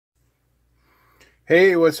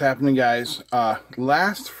Hey, what's happening, guys?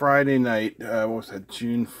 Last Friday night, what was that,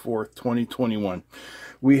 June 4th, 2021,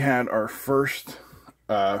 we had our first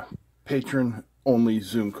patron-only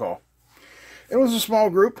Zoom call. It was a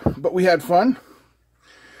small group, but we had fun.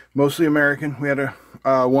 Mostly American. We had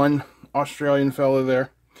one Australian fellow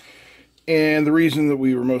there. And the reason that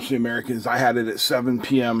we were mostly American is I had it at 7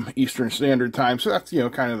 p.m. Eastern Standard Time. So that's,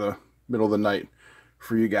 kind of the middle of the night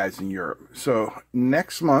for you guys in Europe. So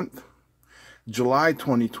next month, July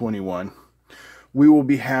 2021, we will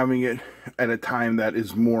be having it at a time that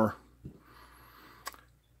is more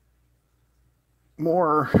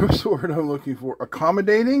what's the word I'm looking for?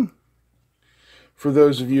 Accommodating for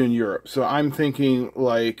those of you in Europe. So I'm thinking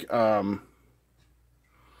like,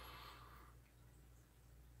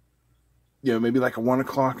 maybe like a 1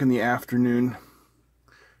 o'clock in the afternoon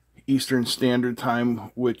Eastern Standard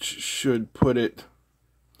Time, which should put it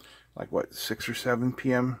like what, 6 or 7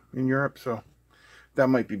 p.m. in Europe. So that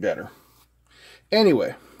might be better.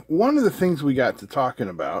 Anyway, one of the things we got to talking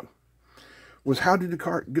about was how do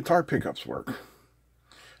the guitar pickups work?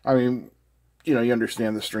 I mean, you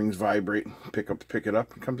understand the strings vibrate, pick it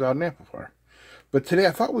up, and comes out an amplifier. But today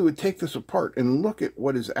I thought we would take this apart and look at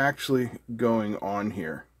what is actually going on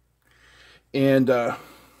here. And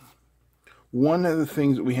one of the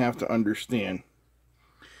things that we have to understand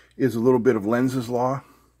is a little bit of Lenz's law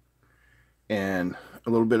and a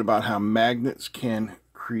little bit about how magnets can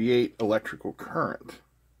create electrical current.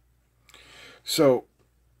 So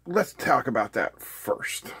let's talk about that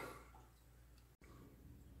first.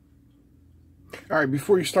 All right,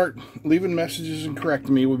 before you start leaving messages and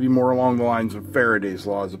correcting me, it would be more along the lines of Faraday's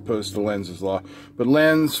law as opposed to Lenz's law. But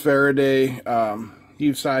Lenz, Faraday,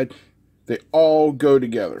 Heath side, they all go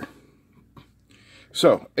together.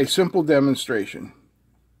 So a simple demonstration.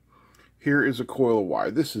 Here is a coil of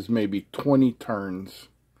wire. This is maybe 20 turns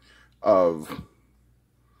of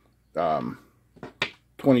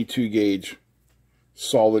 22 gauge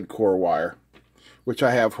solid core wire, which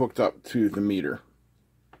I have hooked up to the meter.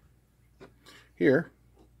 Here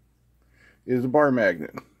is a bar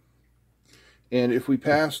magnet. And if we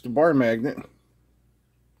pass the bar magnet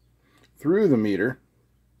through the meter,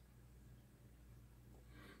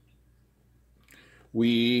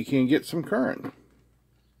 we can get some current.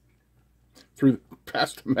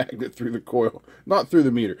 Past the magnet through the coil, not through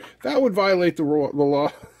the meter. That would violate the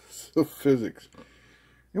laws of physics.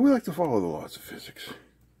 And we like to follow the laws of physics.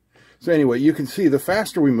 So anyway, you can see the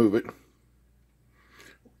faster we move it,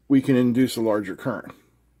 we can induce a larger current.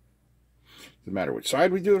 Doesn't matter which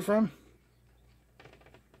side we do it from.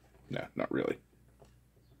 No, not really.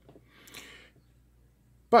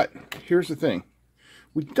 But here's the thing.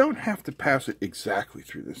 We don't have to pass it exactly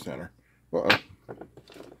through the center. Uh-oh.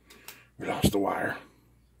 We lost the wire.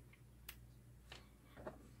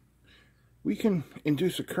 We can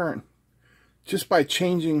induce a current just by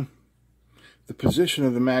changing the position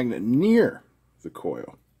of the magnet near the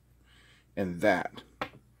coil. And that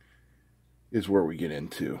is where we get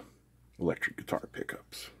into electric guitar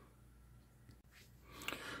pickups.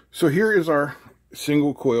 So here is our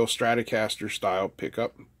single coil Stratocaster style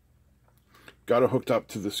pickup. Got it hooked up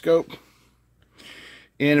to the scope.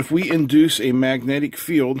 And if we induce a magnetic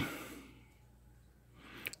field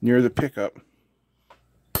near the pickup,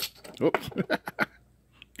 oops,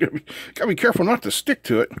 gotta be careful not to stick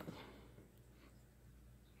to it.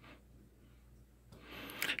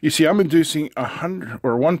 You see, I'm inducing 100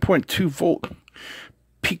 or 1.2 volt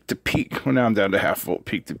peak to peak. Well, now I'm down to half volt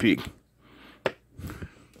peak to peak.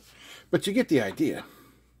 But you get the idea.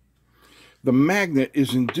 The magnet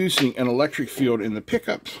is inducing an electric field in the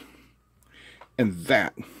pickups, and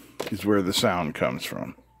that is where the sound comes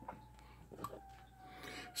from.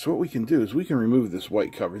 So what we can do is we can remove this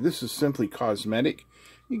white cover. This is simply cosmetic.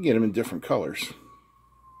 You can get them in different colors.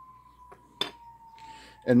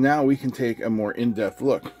 And now we can take a more in-depth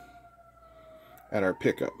look at our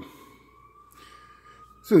pickup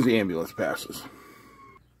as soon as the ambulance passes.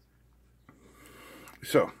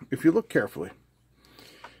 So if you look carefully,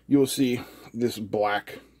 you will see this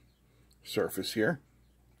black surface here.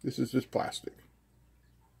 This is just plastic.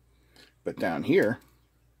 But down here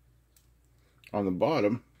on the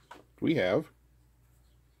bottom, we have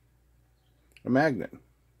a magnet.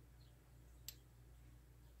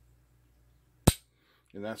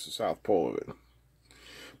 And that's the south pole of it.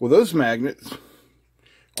 Well, those magnets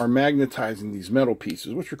are magnetizing these metal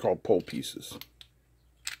pieces, which are called pole pieces.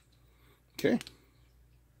 Okay?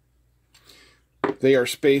 They are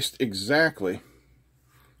spaced exactly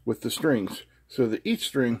with the strings, so that each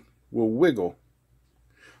string will wiggle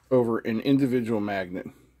over an individual magnet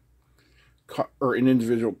or an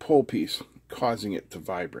individual pole piece, causing it to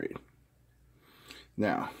vibrate.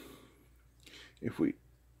 Now, if we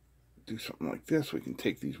do something like this, we can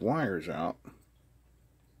take these wires out.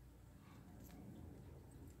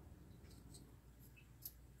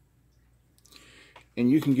 And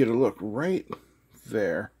you can get a look right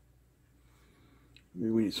there. Maybe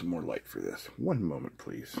we need some more light for this. One moment,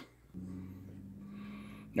 please.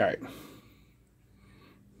 All right.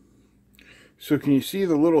 So can you see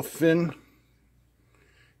the little thin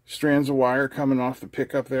strands of wire coming off the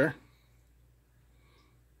pickup there?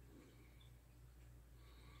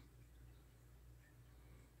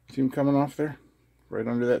 See them coming off there? Right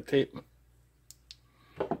under that tape?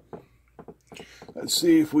 Let's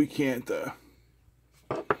see if we can't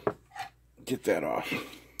get that off.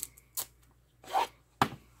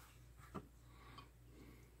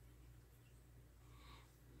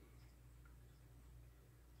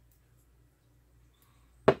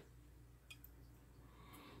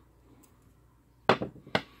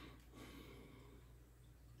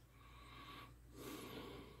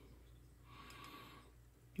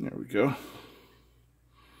 There we go.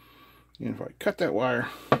 And if I cut that wire,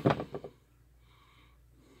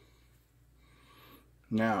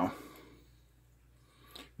 now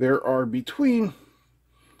there are between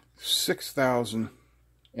 6,000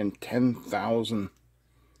 and 10,000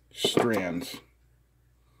 strands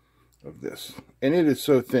of this, and it is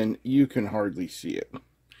so thin you can hardly see it.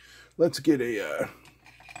 Let's get the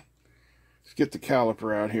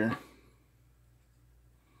caliper out here.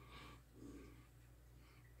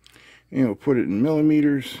 And we'll put it in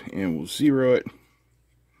millimeters, and we'll zero it.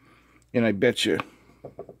 And I bet you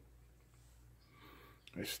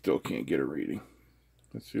I still can't get a reading.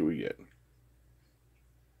 Let's see what we get.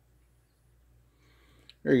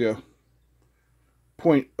 There you go.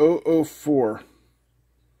 0.004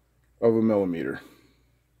 of a millimeter.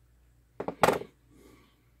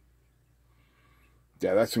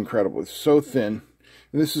 Yeah, that's incredible. It's so thin.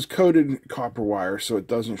 And this is coated copper wire, so it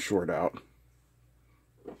doesn't short out.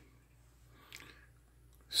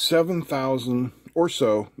 7,000 or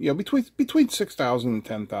so, yeah, between 6,000 and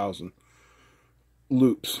 10,000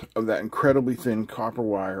 loops of that incredibly thin copper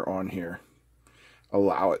wire on here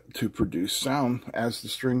allow it to produce sound as the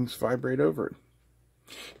strings vibrate over it.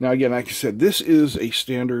 Now again, like I said, this is a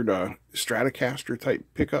standard Stratocaster type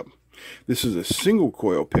pickup. This is a single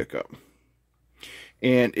coil pickup,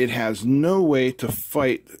 and it has no way to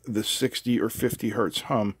fight the 60 or 50 hertz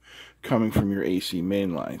hum coming from your AC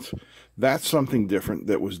main lines. That's something different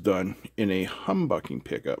that was done in a humbucking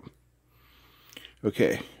pickup.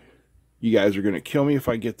 Okay, you guys are going to kill me if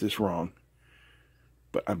I get this wrong,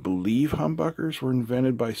 but I believe humbuckers were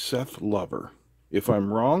invented by Seth Lover. If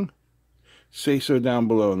I'm wrong, say so down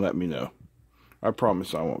below and let me know. I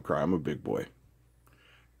promise I won't cry. I'm a big boy.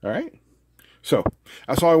 All right? So,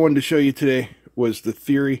 that's all I wanted to show you today was the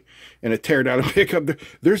theory and a tear down a pickup.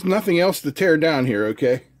 There's nothing else to tear down here,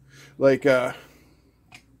 okay? Like,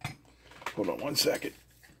 hold on one second.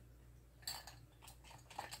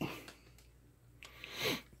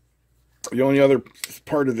 The only other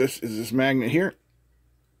part of this is this magnet here.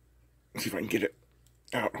 Let's see if I can get it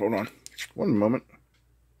out. Hold on. One moment.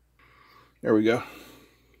 There we go.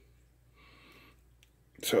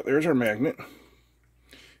 So there's our magnet.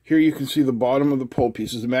 Here you can see the bottom of the pole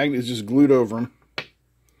pieces. The magnet is just glued over them.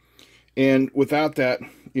 And without that,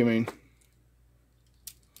 I mean,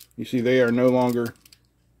 you see they are no longer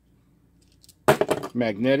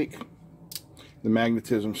magnetic. The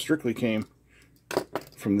magnetism strictly came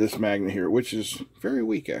from this magnet here, which is very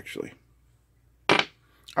weak actually.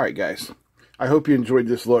 Alright guys, I hope you enjoyed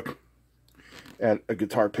this look at a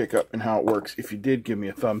guitar pickup and how it works. If you did, give me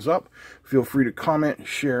a thumbs up. Feel free to comment,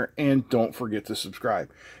 share, and don't forget to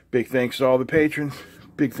subscribe. Big thanks to all the patrons.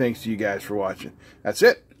 Big thanks to you guys for watching. That's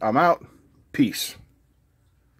it. I'm out. Peace.